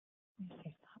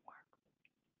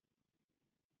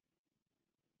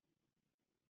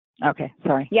Okay,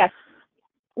 sorry. Yes,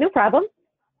 no problem.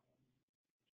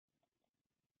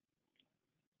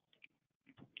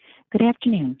 Good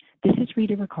afternoon. This is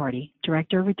Rita Riccardi,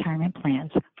 Director of Retirement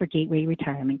Plans for Gateway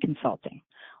Retirement Consulting.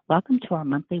 Welcome to our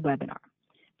monthly webinar.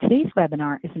 Today's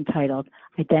webinar is entitled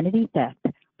Identity Theft,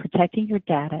 Protecting Your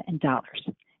Data and Dollars,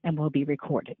 and will be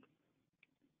recorded.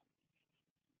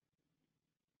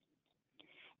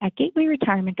 At Gateway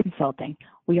Retirement Consulting,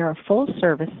 we are a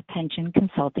full-service pension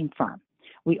consulting firm.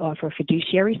 We offer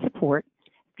fiduciary support,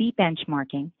 fee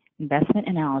benchmarking, investment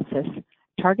analysis,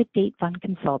 target date fund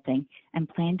consulting, and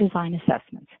plan design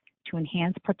assessments to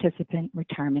enhance participant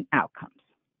retirement outcomes.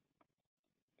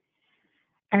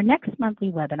 Our next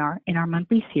monthly webinar in our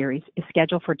monthly series is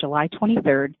scheduled for July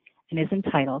 23rd and is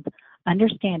entitled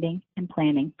Understanding and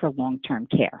Planning for Long-Term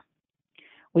Care.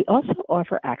 We also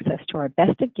offer access to our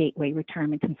Best of Gateway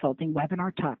Retirement Consulting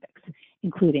webinar topics,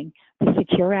 including the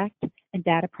Secure Act and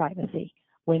data privacy,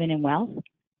 women in wealth,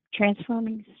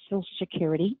 transforming Social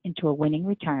Security into a winning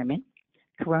retirement,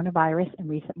 coronavirus and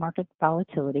recent market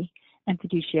volatility, and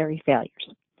fiduciary failures.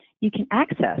 You can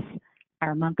access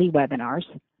our monthly webinars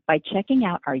by checking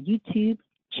out our YouTube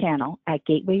channel at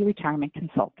Gateway Retirement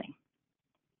Consulting.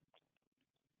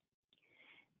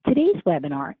 Today's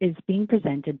webinar is being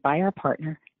presented by our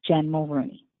partner, Jen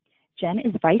Mulrooney. Jen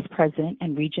is Vice President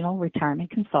and Regional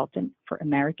Retirement Consultant for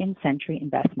American Century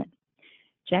Investment.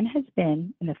 Jen has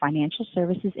been in the financial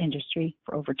services industry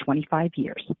for over 25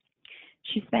 years.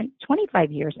 She spent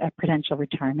 25 years at Prudential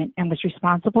Retirement and was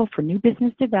responsible for new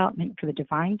business development for the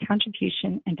defined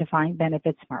contribution and defined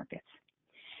benefits markets.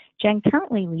 Jen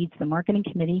currently leads the marketing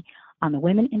committee on the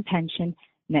Women in Pension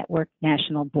Network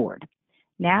National Board.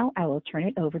 Now I will turn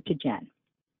it over to Jen.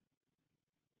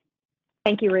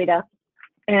 Thank you, Rita.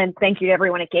 And thank you to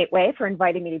everyone at Gateway for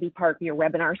inviting me to be part of your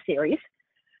webinar series.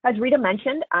 As Rita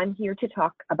mentioned, I'm here to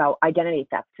talk about identity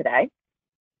theft today.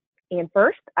 And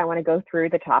first, I want to go through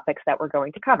the topics that we're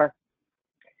going to cover.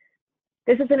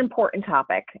 This is an important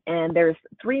topic, and there's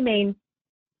three main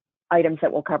items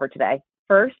that we'll cover today.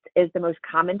 First is the most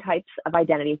common types of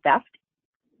identity theft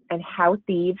and how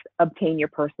thieves obtain your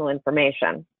personal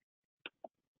information.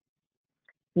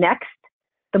 Next,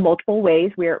 the multiple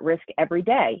ways we are at risk every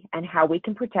day and how we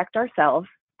can protect ourselves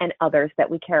and others that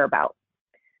we care about.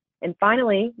 And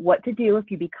finally, what to do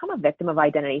if you become a victim of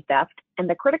identity theft and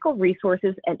the critical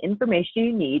resources and information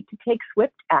you need to take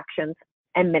swift actions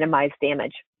and minimize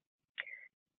damage.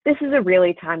 This is a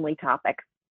really timely topic.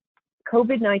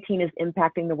 COVID-19 is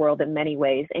impacting the world in many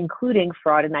ways, including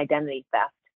fraud and identity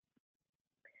theft.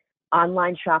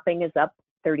 Online shopping is up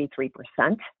 33%.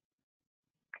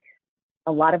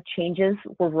 A lot of changes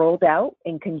were rolled out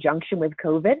in conjunction with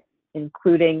COVID,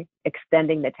 including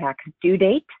extending the tax due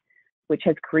date, which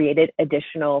has created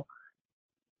additional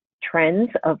trends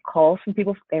of calls from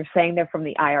people. They're saying they're from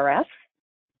the IRS.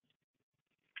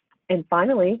 And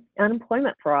finally,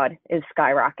 unemployment fraud is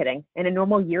skyrocketing. In a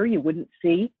normal year, you wouldn't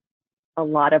see a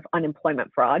lot of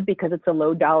unemployment fraud because it's a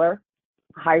low dollar,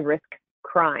 high risk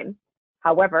crime.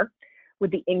 However,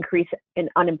 with the increase in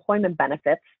unemployment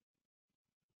benefits,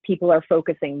 people are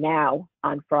focusing now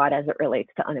on fraud as it relates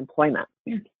to unemployment.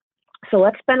 So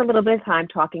let's spend a little bit of time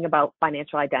talking about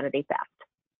financial identity theft.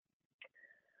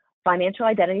 Financial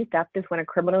identity theft is when a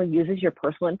criminal uses your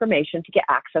personal information to get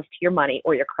access to your money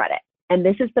or your credit. And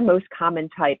this is the most common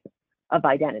type of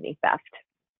identity theft.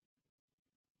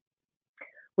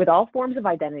 With all forms of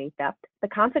identity theft, the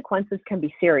consequences can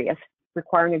be serious,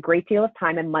 requiring a great deal of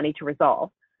time and money to resolve.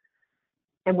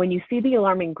 And when you see the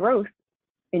alarming growth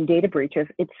in data breaches,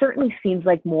 it certainly seems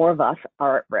like more of us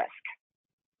are at risk.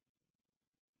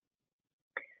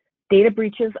 Data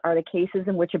breaches are the cases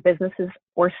in which a business's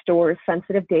or store's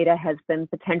sensitive data has been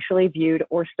potentially viewed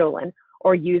or stolen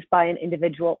or used by an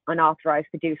individual unauthorized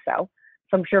to do so.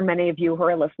 So I'm sure many of you who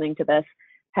are listening to this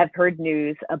have heard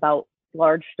news about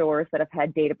large stores that have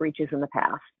had data breaches in the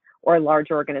past or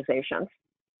large organizations.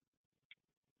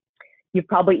 You've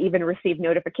probably even received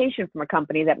notification from a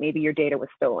company that maybe your data was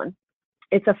stolen.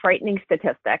 It's a frightening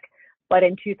statistic, but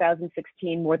in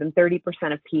 2016, more than 30%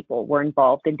 of people were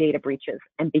involved in data breaches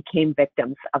and became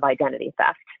victims of identity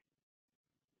theft.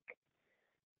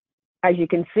 As you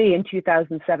can see, in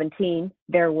 2017,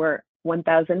 there were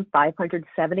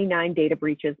 1,579 data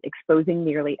breaches exposing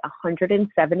nearly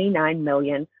 179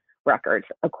 million records,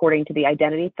 according to the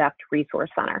Identity Theft Resource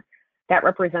Center. That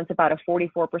represents about a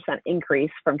 44%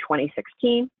 increase from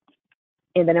 2016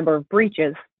 in the number of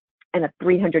breaches and a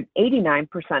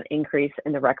 389% increase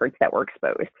in the records that were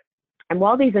exposed. And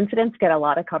while these incidents get a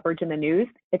lot of coverage in the news,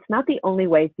 it's not the only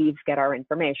way thieves get our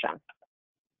information.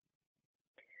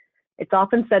 It's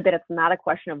often said that it's not a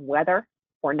question of whether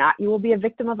or not you will be a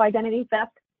victim of identity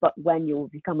theft, but when you will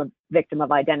become a victim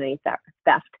of identity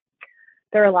theft.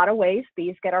 There are a lot of ways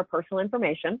thieves get our personal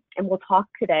information, and we'll talk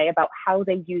today about how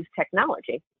they use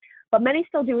technology. But many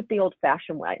still do it the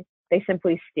old-fashioned way. They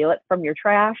simply steal it from your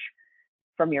trash,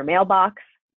 from your mailbox,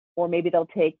 or maybe they'll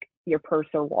take your purse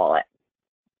or wallet.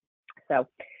 So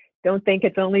don't think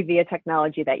it's only via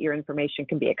technology that your information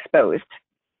can be exposed.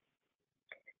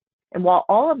 And while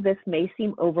all of this may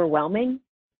seem overwhelming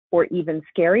or even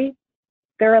scary,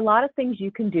 there are a lot of things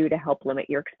you can do to help limit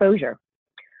your exposure.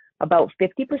 About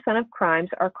 50% of crimes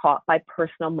are caught by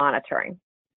personal monitoring.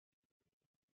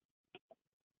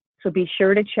 So be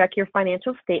sure to check your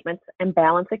financial statements and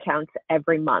balance accounts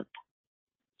every month.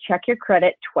 Check your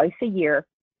credit twice a year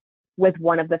with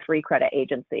one of the 3 credit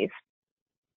agencies.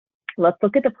 Let's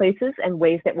look at the places and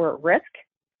ways that we're at risk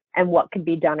and what can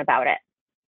be done about it.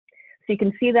 So you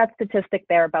can see that statistic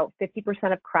there, about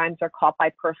 50% of crimes are caught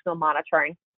by personal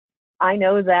monitoring. I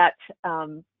know that,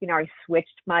 I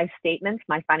switched my statements,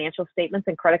 my financial statements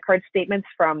and credit card statements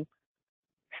from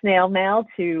snail mail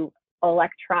to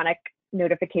electronic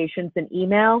notifications and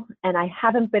email, and I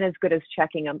haven't been as good as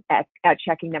checking them at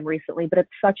checking them recently, but it's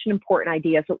such an important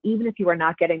idea. So even if you are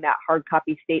not getting that hard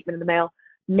copy statement in the mail,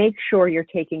 make sure you're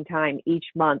taking time each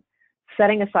month,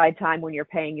 setting aside time when you're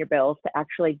paying your bills to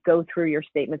actually go through your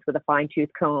statements with a fine-tooth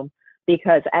comb,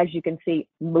 because as you can see,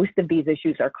 most of these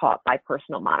issues are caught by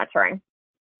personal monitoring.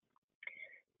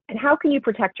 And how can you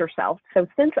protect yourself? So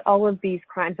since all of these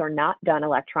crimes are not done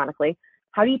electronically,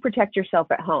 how do you protect yourself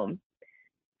at home?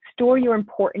 Store your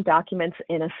important documents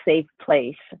in a safe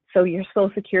place. So your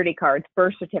Social Security cards,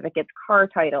 birth certificates, car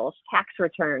titles, tax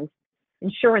returns,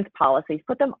 insurance policies,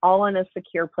 put them all in a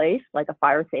secure place, like a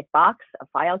fire safe box, a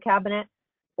file cabinet,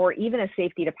 or even a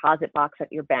safety deposit box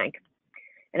at your bank.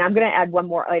 And I'm going to add one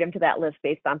more item to that list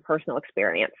based on personal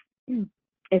experience.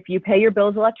 If you pay your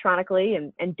bills electronically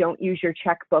and don't use your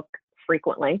checkbook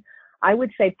frequently, I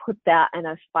would say put that in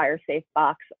a fire safe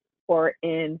box or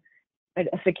in a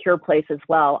secure place as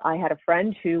well. I had a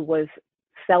friend who was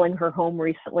selling her home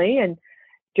recently, and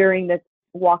during the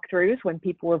walkthroughs, when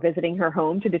people were visiting her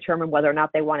home to determine whether or not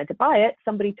they wanted to buy it,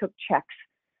 somebody took checks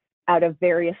out of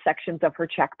various sections of her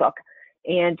checkbook,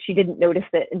 and she didn't notice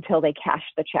it until they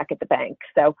cashed the check at the bank.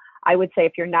 So I would say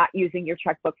if you're not using your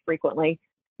checkbook frequently,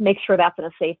 make sure that's in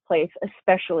a safe place,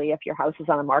 especially if your house is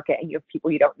on the market and you have people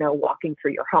you don't know walking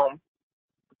through your home.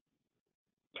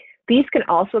 These can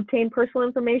also obtain personal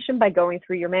information by going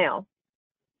through your mail.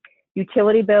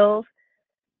 Utility bills,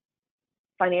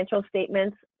 financial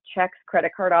statements, checks,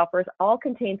 credit card offers, all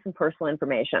contain some personal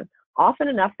information, often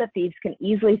enough that thieves can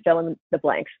easily fill in the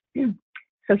blanks.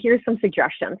 So here's some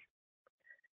suggestions.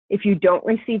 If you don't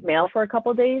receive mail for a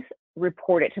couple of days,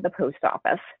 report it to the post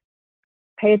office.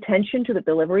 Pay attention to the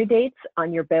delivery dates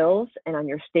on your bills and on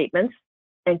your statements,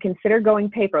 and consider going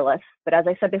paperless. But as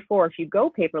I said before, if you go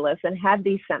paperless and have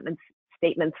these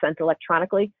statements sent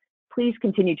electronically, please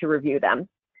continue to review them.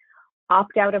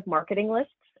 Opt out of marketing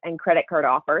lists and credit card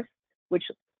offers, which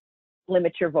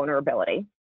limits your vulnerability.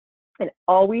 And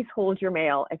always hold your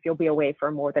mail if you'll be away for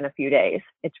more than a few days.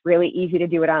 It's really easy to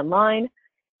do it online.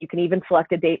 You can even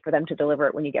select a date for them to deliver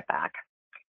it when you get back.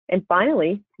 And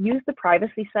finally, use the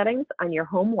privacy settings on your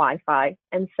home Wi-Fi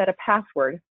and set a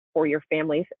password for your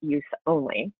family's use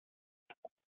only.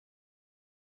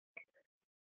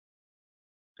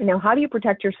 Now, how do you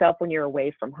protect yourself when you're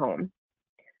away from home?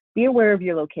 Be aware of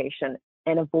your location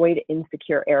and avoid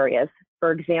insecure areas.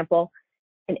 For example,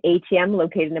 an ATM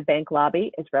located in a bank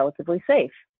lobby is relatively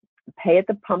safe. Pay at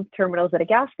the pump terminals at a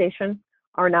gas station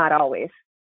are not always.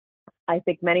 I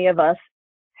think many of us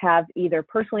have either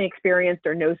personally experienced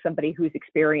or know somebody who's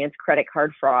experienced credit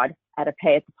card fraud at a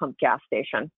pay at the pump gas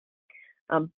station.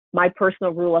 My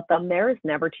personal rule of thumb there is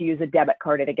never to use a debit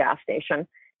card at a gas station,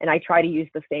 and I try to use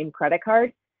the same credit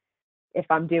card if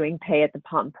I'm doing pay at the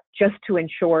pump, just to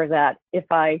ensure that if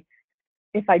I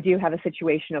do have a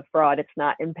situation of fraud, it's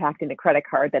not impacting the credit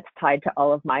card that's tied to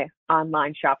all of my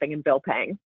online shopping and bill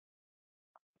paying.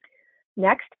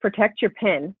 Next, protect your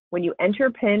PIN. When you enter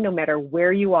a PIN, no matter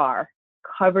where you are,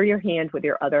 cover your hand with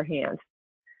your other hand.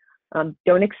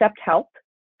 Don't accept help.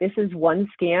 This is one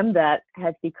scam that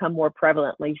has become more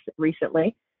prevalent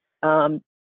recently. If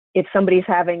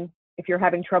you're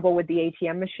having trouble with the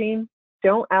ATM machine,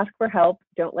 don't ask for help.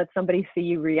 Don't let somebody see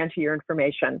you re-enter your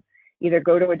information. Either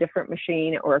go to a different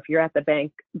machine, or if you're at the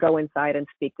bank, go inside and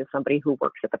speak to somebody who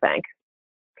works at the bank.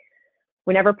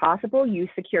 Whenever possible, use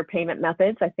secure payment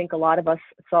methods. I think a lot of us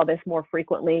saw this more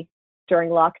frequently during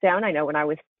lockdown. I know when I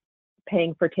was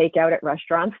paying for takeout at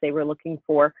restaurants, they were looking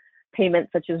for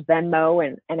payments such as Venmo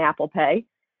and Apple Pay,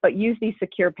 but use these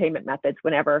secure payment methods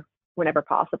whenever whenever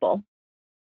possible.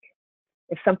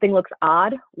 If something looks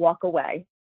odd, walk away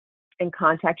and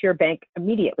contact your bank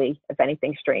immediately if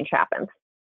anything strange happens.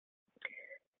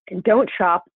 And don't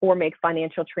shop or make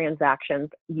financial transactions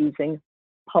using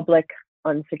public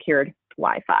unsecured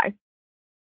Wi-Fi.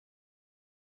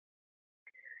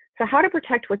 So how to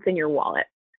protect what's in your wallet.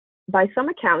 By some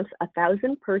accounts,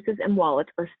 1,000 purses and wallets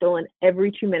are stolen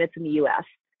every 2 minutes in the US.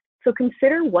 So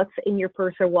consider what's in your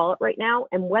purse or wallet right now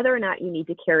and whether or not you need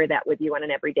to carry that with you on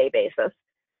an everyday basis.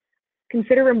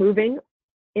 Consider removing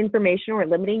information or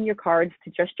limiting your cards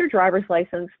to just your driver's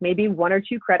license, maybe 1 or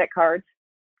 2 credit cards,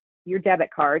 your debit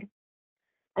card,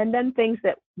 and then things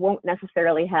that won't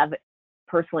necessarily have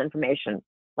personal information,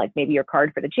 like maybe your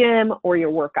card for the gym or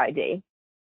your work ID.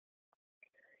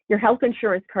 Your health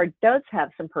insurance card does have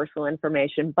some personal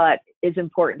information, but is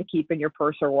important to keep in your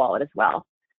purse or wallet as well.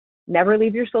 Never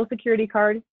leave your Social Security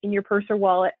card in your purse or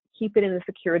wallet. Keep it in a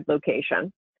secured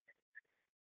location.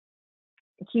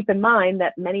 Keep in mind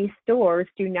that many stores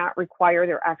do not require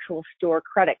their actual store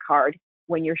credit card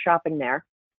when you're shopping there,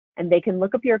 and they can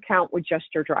look up your account with just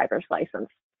your driver's license.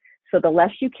 So the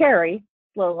less you carry,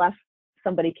 the less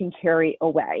somebody can carry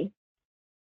away.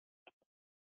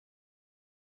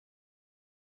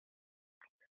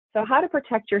 So how to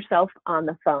protect yourself on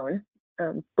the phone.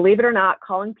 Believe it or not,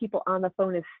 calling people on the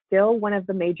phone is still one of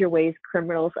the major ways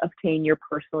criminals obtain your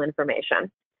personal information.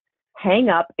 Hang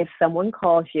up if someone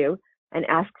calls you and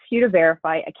asks you to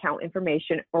verify account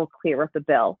information or clear up a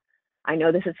bill. I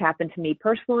know this has happened to me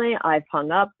personally. I've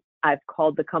hung up, I've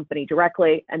called the company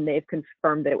directly, and they've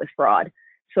confirmed that it was fraud.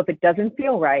 So if it doesn't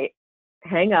feel right,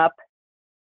 hang up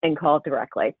and call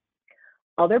directly.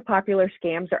 Other popular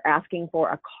scams are asking for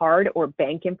a card or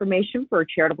bank information for a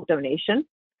charitable donation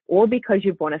or because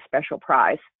you've won a special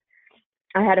prize.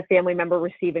 I had a family member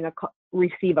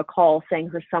receive a call saying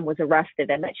her son was arrested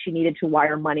and that she needed to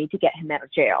wire money to get him out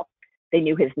of jail. They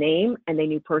knew his name and they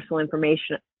knew personal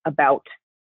information about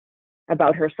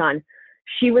her son.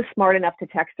 She was smart enough to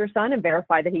text her son and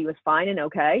verify that he was fine and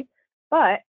okay,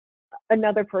 but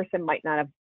another person might not have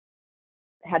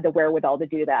had the wherewithal to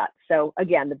do that. So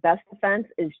again, the best defense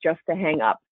is just to hang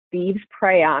up. Thieves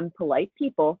prey on polite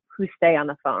people who stay on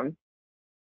the phone.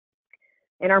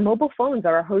 And our mobile phones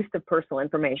are a host of personal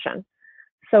information.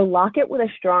 So lock it with a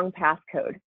strong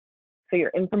passcode so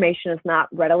your information is not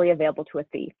readily available to a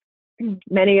thief.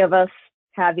 Many of us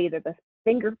have either the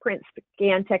fingerprint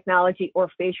scan technology or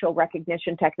facial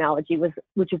recognition technology,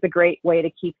 which is a great way to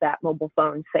keep that mobile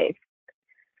phone safe.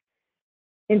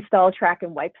 Install Track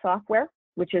and Wipe software,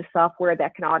 which is software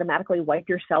that can automatically wipe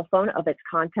your cell phone of its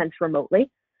contents remotely.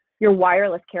 Your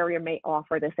wireless carrier may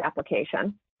offer this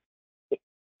application.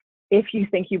 If you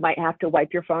think you might have to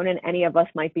wipe your phone, and any of us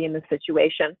might be in this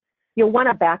situation, you'll want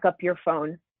to back up your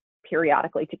phone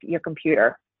periodically to your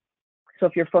computer. So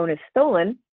if your phone is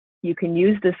stolen, you can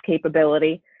use this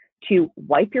capability to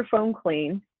wipe your phone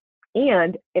clean,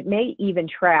 and it may even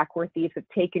track where thieves have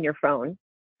taken your phone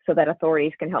so that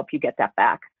authorities can help you get that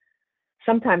back.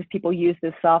 Sometimes people use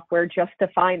this software just to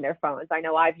find their phones. I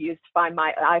know I've used Find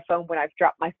My iPhone when I've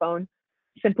dropped my phone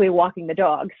simply walking the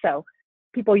dog. So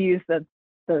people use the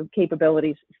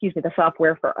capabilities, the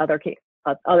software for other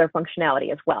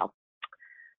functionality as well.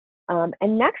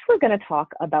 And next we're going to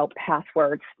talk about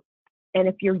passwords. And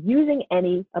if you're using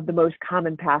any of the most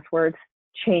common passwords,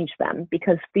 change them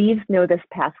because thieves know this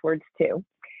passwords too.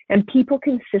 And people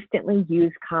consistently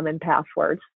use common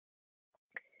passwords.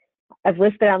 I've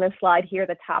listed on this slide here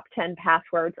the top 10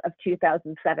 passwords of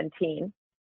 2017.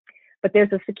 But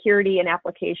there's a security and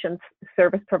applications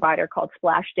service provider called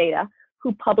Splash Data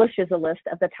who publishes a list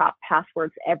of the top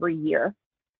passwords every year.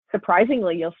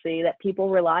 Surprisingly, you'll see that people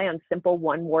rely on simple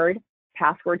one-word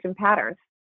passwords and patterns.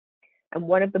 And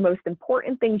one of the most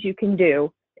important things you can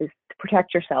do is to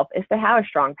protect yourself is to have a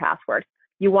strong password.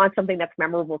 You want something that's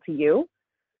memorable to you,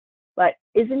 but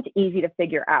isn't easy to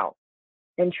figure out.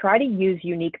 And try to use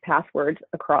unique passwords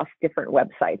across different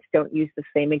websites. Don't use the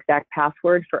same exact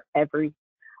password for every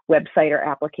website or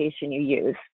application you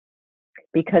use.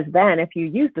 Because then if you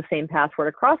use the same password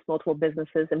across multiple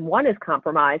businesses and one is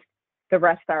compromised, the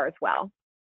rest are as well.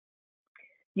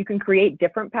 You can create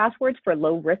different passwords for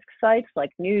low-risk sites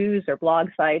like news or blog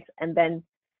sites, and then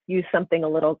use something a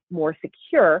little more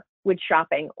secure with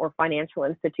shopping or financial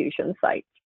institution sites.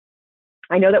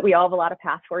 I know that we all have a lot of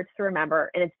passwords to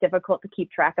remember, and it's difficult to keep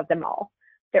track of them all.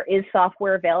 There is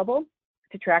software available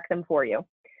to track them for you.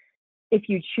 If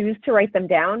you choose to write them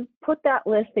down, put that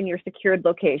list in your secured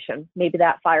location, maybe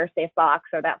that fire safe box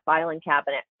or that filing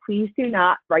cabinet. Please do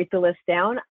not write the list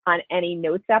down on any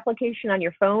notes application on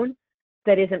your phone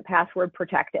that isn't password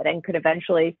protected and could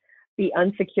eventually be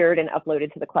unsecured and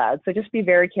uploaded to the cloud. So just be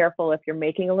very careful if you're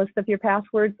making a list of your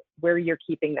passwords, where you're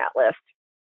keeping that list.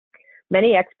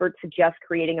 Many experts suggest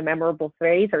creating a memorable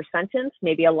phrase or sentence,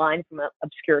 maybe a line from an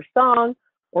obscure song,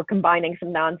 or combining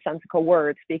some nonsensical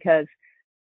words, because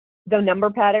the number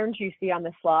patterns you see on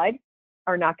the slide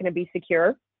are not going to be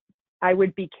secure. I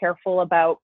would be careful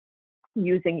about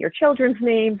using your children's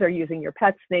names or using your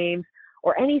pets' names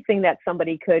or anything that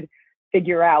somebody could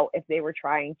figure out if they were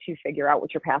trying to figure out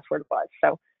what your password was.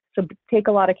 So take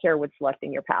a lot of care with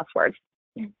selecting your passwords.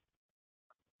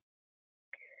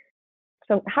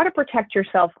 So how to protect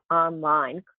yourself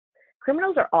online.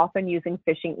 Criminals are often using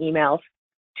phishing emails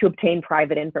to obtain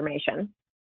private information.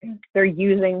 They're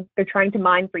trying to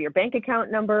mine for your bank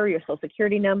account number, your social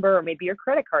security number, or maybe your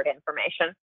credit card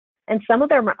information. And some of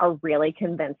them are really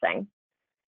convincing.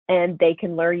 And they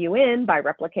can lure you in by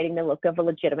replicating the look of a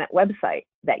legitimate website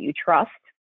that you trust.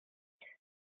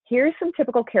 Here's some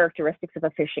typical characteristics of a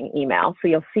phishing email. So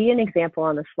you'll see an example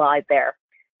on the slide there.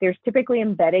 There's typically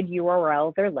embedded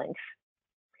URLs or links.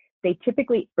 They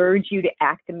typically urge you to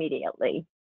act immediately.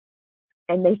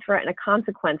 And they threaten a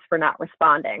consequence for not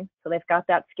responding. So they've got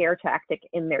that scare tactic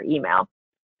in their email.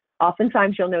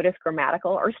 Oftentimes you'll notice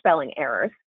grammatical or spelling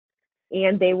errors,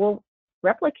 and they will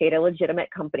replicate a legitimate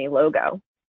company logo.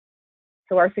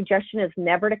 So our suggestion is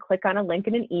never to click on a link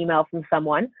in an email from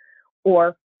someone,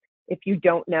 or if you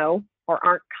don't know or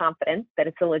aren't confident that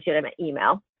it's a legitimate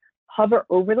email, hover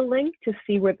over the link to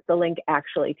see where the link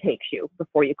actually takes you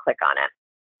before you click on it.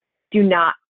 Do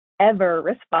not ever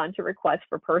respond to requests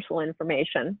for personal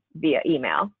information via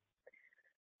email.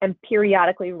 And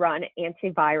periodically run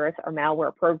antivirus or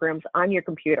malware programs on your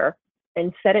computer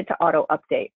and set it to auto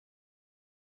update.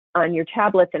 On your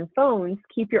tablets and phones,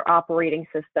 keep your operating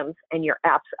systems and your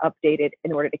apps updated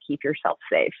in order to keep yourself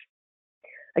safe.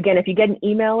 Again, if you get an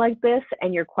email like this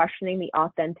and you're questioning the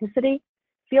authenticity,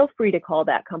 feel free to call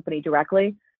that company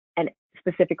directly and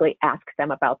specifically ask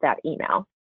them about that email.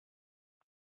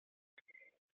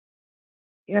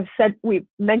 We've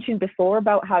mentioned before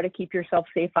about how to keep yourself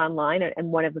safe online,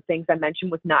 and one of the things I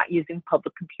mentioned was not using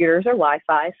public computers or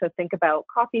Wi-Fi. So think about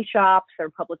coffee shops or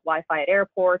public Wi-Fi at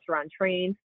airports or on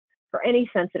trains for any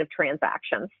sensitive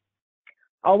transactions.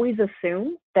 Always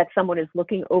assume that someone is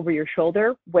looking over your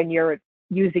shoulder when you're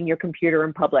using your computer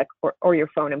in public or your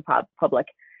phone in public.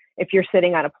 If you're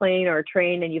sitting on a plane or a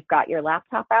train and you've got your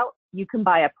laptop out, you can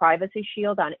buy a privacy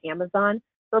shield on Amazon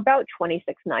for about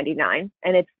 $26.99,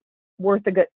 and it's worth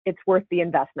the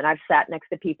investment. I've sat next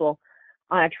to people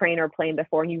on a train or plane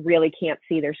before, and you really can't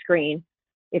see their screen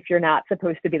if you're not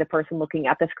supposed to be the person looking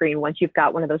at the screen once you've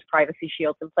got one of those privacy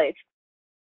shields in place.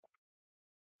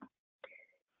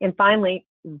 And finally,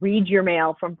 read your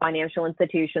mail from financial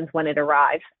institutions when it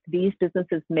arrives. These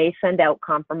businesses may send out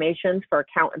confirmations for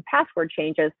account and password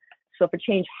changes, so if a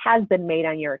change has been made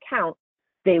on your account,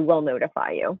 they will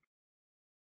notify you.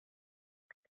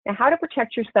 Now, how to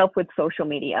protect yourself with social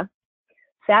media.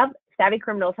 Savvy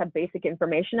criminals have basic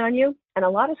information on you, and a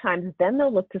lot of times then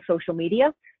they'll look to social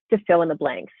media to fill in the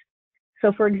blanks.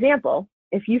 So for example,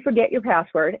 if you forget your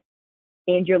password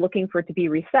and you're looking for it to be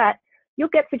reset, you'll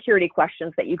get security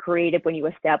questions that you created when you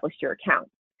established your account.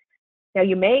 Now,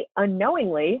 you may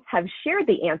unknowingly have shared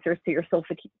the answers to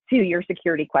your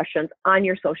security questions on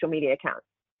your social media account.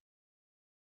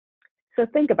 So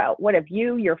think about, what have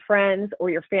you, your friends, or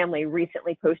your family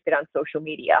recently posted on social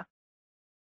media?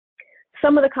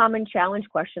 Some of the common challenge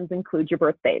questions include your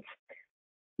birth dates.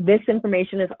 This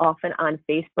information is often on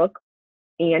Facebook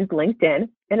and LinkedIn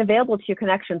and available to your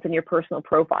connections in your personal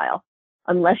profile,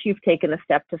 unless you've taken a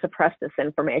step to suppress this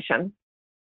information.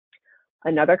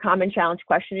 Another common challenge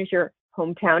question is your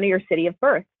hometown or your city of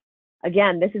birth.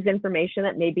 Again, this is information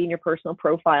that may be in your personal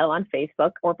profile on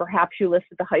Facebook, or perhaps you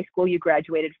listed the high school you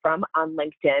graduated from on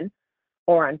LinkedIn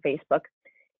or on Facebook.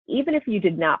 Even if you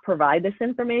did not provide this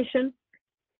information,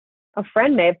 a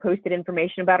friend may have posted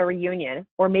information about a reunion,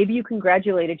 or maybe you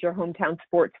congratulated your hometown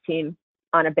sports team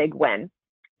on a big win.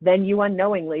 Then you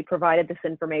unknowingly provided this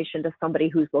information to somebody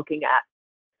who's looking at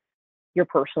your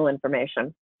personal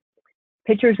information.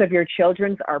 Pictures of your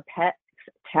children's or pets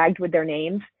tagged with their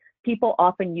names. People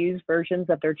often use versions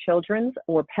of their children's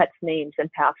or pets' names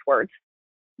and passwords.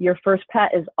 Your first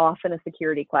pet is often a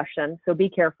security question, so be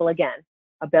careful again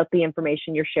about the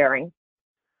information you're sharing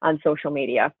on social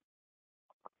media.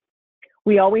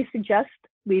 We always suggest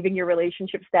leaving your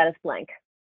relationship status blank.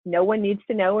 No one needs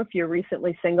to know if you're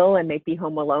recently single and may be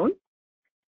home alone.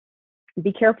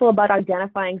 Be careful about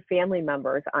identifying family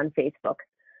members on Facebook.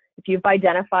 If you've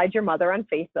identified your mother on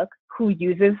Facebook who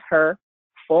uses her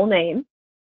full name,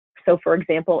 so for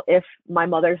example, if my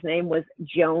mother's name was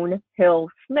Joan Hill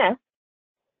Smith,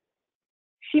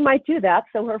 She might do that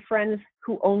so her friends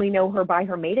who only know her by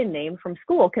her maiden name from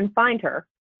school can find her.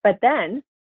 But then,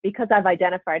 because I've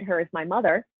identified her as my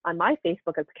mother on my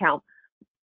Facebook account,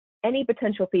 any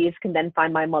potential thieves can then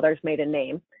find my mother's maiden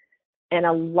name. And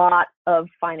a lot of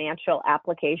financial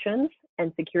applications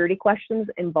and security questions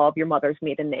involve your mother's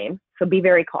maiden name. So be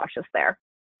very cautious there.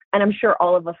 And I'm sure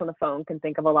all of us on the phone can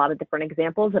think of a lot of different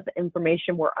examples of the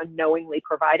information we're unknowingly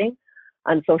providing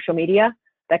on social media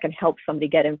that can help somebody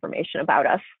get information about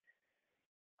us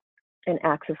and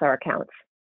access our accounts.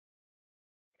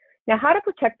 Now, how to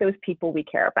protect those people we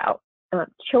care about.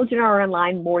 Children are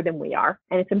online more than we are,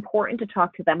 and it's important to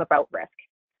talk to them about risk.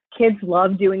 Kids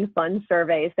love doing fun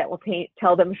surveys that will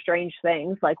tell them strange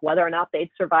things, like whether or not they'd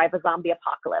survive a zombie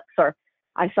apocalypse. Or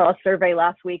I saw a survey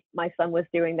last week my son was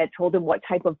doing that told him what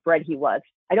type of bread he was.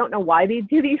 I don't know why they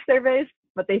do these surveys,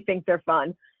 but they think they're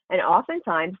fun. And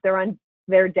oftentimes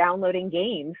they're downloading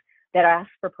games that ask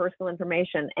for personal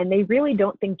information, and they really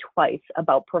don't think twice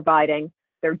about providing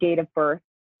their date of birth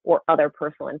or other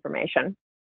personal information.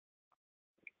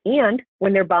 And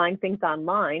when they're buying things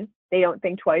online, they don't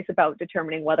think twice about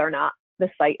determining whether or not the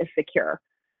site is secure.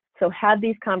 So have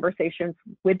these conversations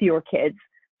with your kids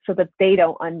so that they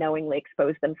don't unknowingly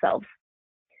expose themselves.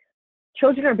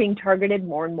 Children are being targeted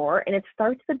more and more, and it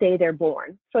starts the day they're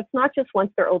born. So it's not just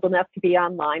once they're old enough to be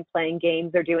online playing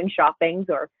games or doing shoppings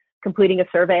or completing a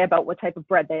survey about what type of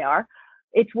bread they are.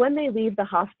 It's when they leave the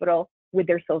hospital with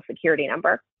their Social Security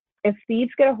number. If thieves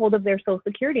get a hold of their Social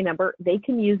Security number, they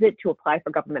can use it to apply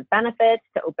for government benefits,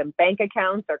 to open bank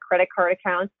accounts or credit card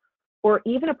accounts, or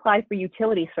even apply for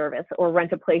utility service or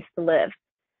rent a place to live.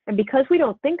 And because we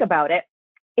don't think about it,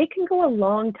 it can go a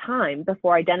long time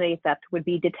before identity theft would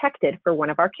be detected for one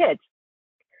of our kids.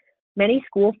 Many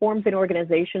school forms and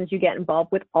organizations you get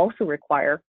involved with also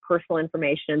require personal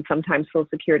information and sometimes Social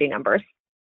Security numbers.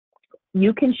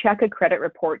 You can check a credit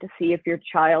report to see if your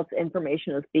child's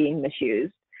information is being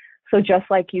misused. So just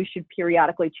like you should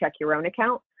periodically check your own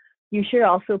account, you should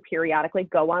also periodically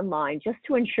go online just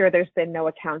to ensure there's been no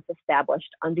accounts established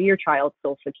under your child's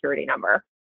Social Security number.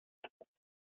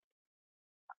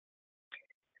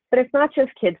 But it's not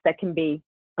just kids that can be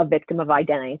a victim of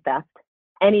identity theft.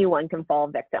 Anyone can fall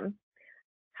victim.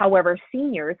 However,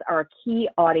 seniors are a key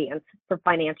audience for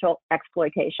financial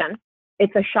exploitation.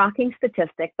 It's a shocking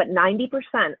statistic, but 90%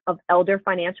 of elder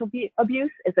financial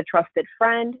abuse is a trusted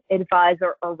friend,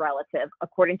 advisor, or relative,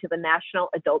 according to the National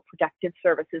Adult Protective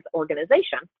Services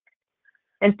Organization.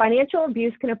 And financial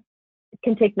abuse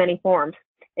can take many forms.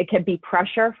 It can be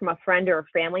pressure from a friend or a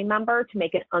family member to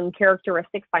make an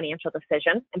uncharacteristic financial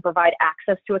decision and provide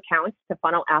access to accounts to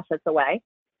funnel assets away.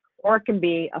 Or it can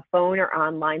be a phone or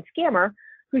online scammer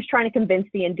who's trying to convince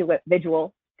the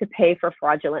individual to pay for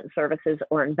fraudulent services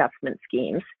or investment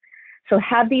schemes. So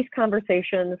have these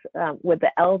conversations with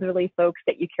the elderly folks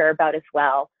that you care about as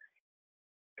well.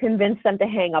 Convince them to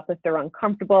hang up if they're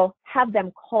uncomfortable. Have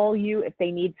them call you if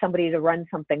they need somebody to run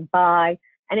something by,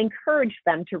 and encourage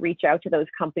them to reach out to those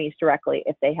companies directly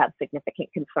if they have significant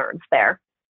concerns there.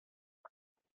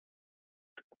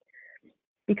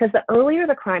 Because the earlier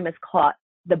the crime is caught,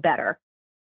 the better.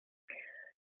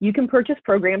 You can purchase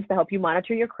programs to help you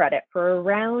monitor your credit for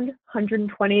around $120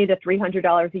 to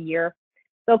 $300 a year.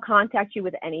 They'll contact you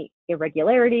with any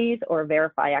irregularities or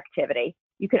verify activity.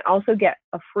 You can also get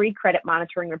a free credit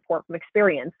monitoring report from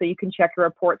Experian, so you can check your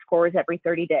report scores every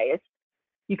 30 days.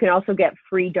 You can also get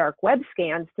free dark web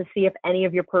scans to see if any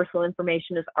of your personal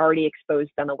information is already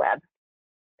exposed on the web.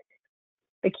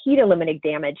 The key to limiting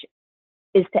damage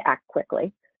is to act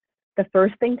quickly. The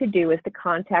first thing to do is to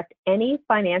contact any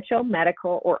financial,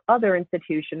 medical, or other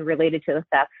institution related to the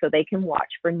theft so they can watch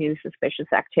for new suspicious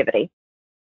activity.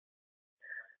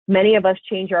 Many of us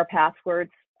change our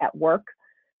passwords at work,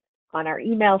 on our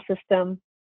email system,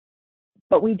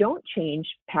 but we don't change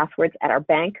passwords at our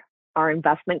bank, our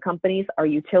investment companies, our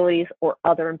utilities, or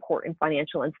other important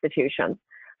financial institutions.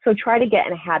 So try to get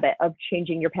in a habit of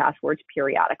changing your passwords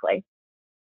periodically.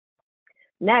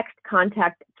 Next,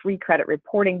 contact 3 credit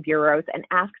reporting bureaus and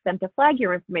ask them to flag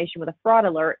your information with a fraud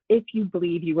alert if you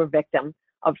believe you were victim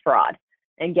of fraud,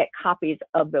 and get copies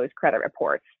of those credit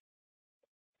reports.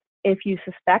 If you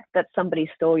suspect that somebody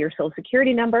stole your Social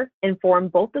Security number, inform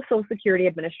both the Social Security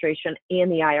Administration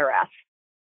and the IRS.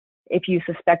 If you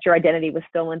suspect your identity was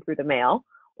stolen through the mail,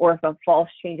 or if a false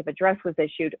change of address was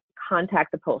issued,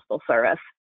 contact the Postal Service.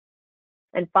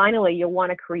 And finally, you'll want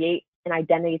to create an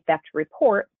identity theft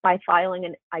report by filing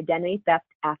an identity theft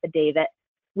affidavit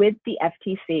with the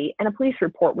FTC and a police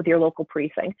report with your local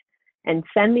precinct. And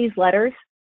send these letters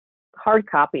hard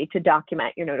copy to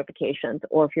document your notifications,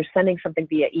 or if you're sending something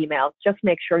via email, just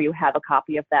make sure you have a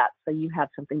copy of that so you have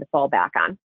something to fall back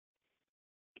on.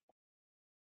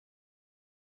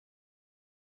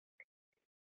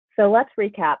 So let's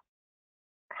recap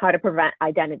how to prevent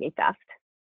identity theft.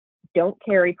 Don't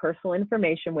carry personal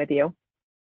information with you.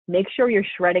 Make sure you're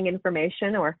shredding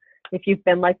information, or if you've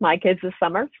been like my kids this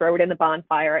summer, throw it in the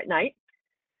bonfire at night.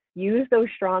 Use those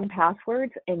strong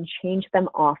passwords and change them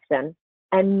often.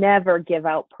 And never give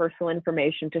out personal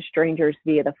information to strangers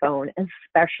via the phone,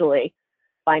 especially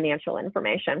financial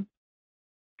information.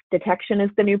 Detection is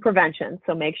the new prevention,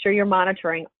 so make sure you're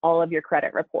monitoring all of your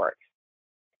credit reports.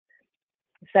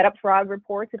 Set up fraud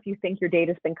reports if you think your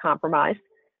data's been compromised.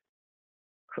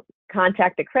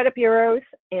 Contact the credit bureaus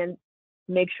and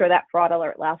make sure that fraud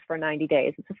alert lasts for 90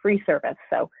 days. It's a free service,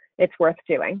 so it's worth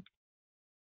doing.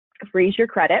 Freeze your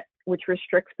credit, which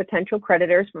restricts potential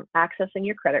creditors from accessing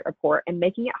your credit report and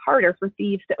making it harder for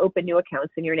thieves to open new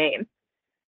accounts in your name.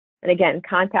 And again,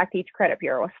 contact each credit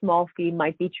bureau. A small fee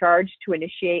might be charged to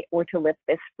initiate or to lift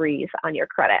this freeze on your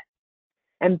credit.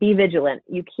 And be vigilant.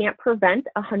 You can't prevent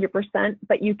 100%,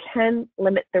 but you can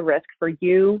limit the risk for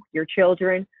you, your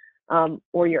children,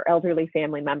 or your elderly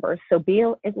family members. So be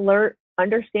alert,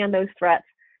 understand those threats,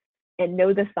 and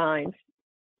know the signs.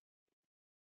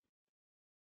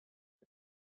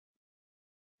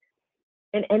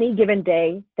 In any given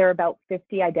day, there are about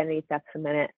 50 identity thefts a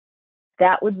minute.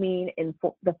 That would mean in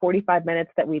the 45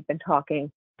 minutes that we've been talking,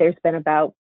 there's been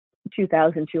about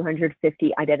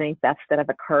 2,250 identity thefts that have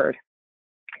occurred.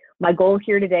 My goal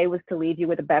here today was to leave you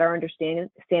with a better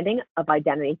understanding of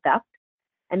identity theft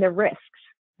and the risks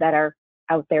that are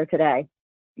out there today.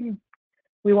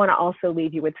 We want to also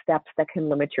leave you with steps that can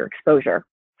limit your exposure.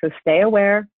 So stay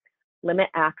aware, limit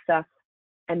access,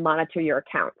 and monitor your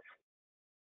accounts.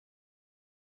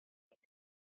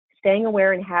 Staying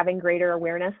aware and having greater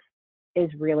awareness is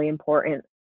really important,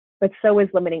 but so is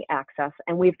limiting access.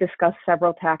 And we've discussed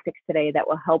several tactics today that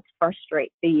will help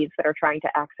frustrate thieves that are trying to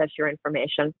access your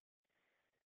information.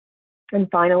 And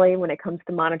finally, when it comes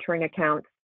to monitoring accounts,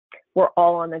 we're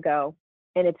all on the go,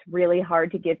 and it's really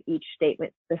hard to give each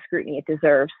statement the scrutiny it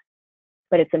deserves,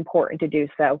 but it's important to do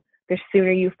so. The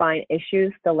sooner you find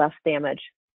issues, the less damage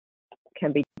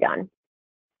can be done.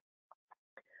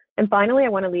 And finally, I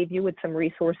want to leave you with some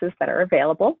resources that are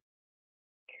available.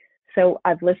 So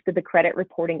I've listed the credit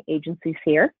reporting agencies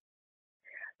here.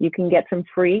 You can get some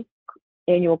free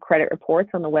annual credit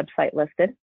reports on the website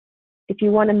listed. If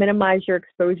you want to minimize your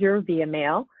exposure via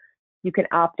mail, you can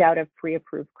opt out of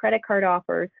pre-approved credit card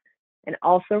offers and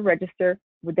also register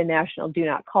with the National Do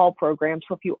Not Call program.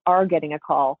 So if you are getting a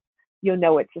call, you'll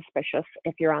know it's suspicious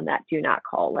if you're on that Do Not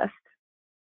Call list.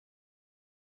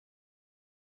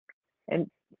 And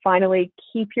finally,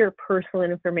 keep your personal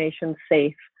information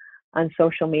safe on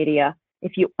social media.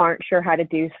 If you aren't sure how to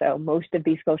do so, most of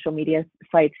these social media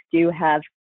sites do have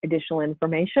additional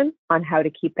information on how to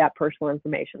keep that personal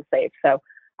information safe. So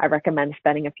I recommend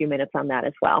spending a few minutes on that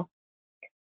as well.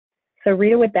 So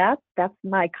Rita, with that, that's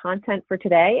my content for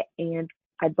today, and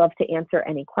I'd love to answer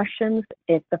any questions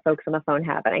if the folks on the phone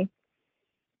have any.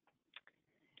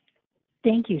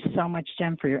 Thank you so much,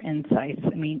 Jen, for your insights.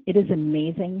 I mean, it is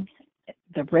amazing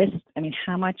the risk. I mean,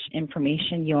 how much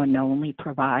information you unknowingly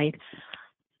provide.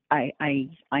 I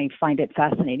find it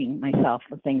fascinating myself,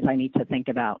 the things I need to think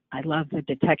about. I love that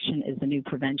detection is the new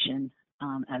prevention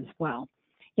as well.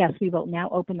 Yes, we will now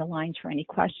open the lines for any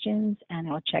questions, and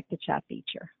I'll check the chat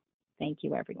feature. Thank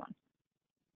you, everyone.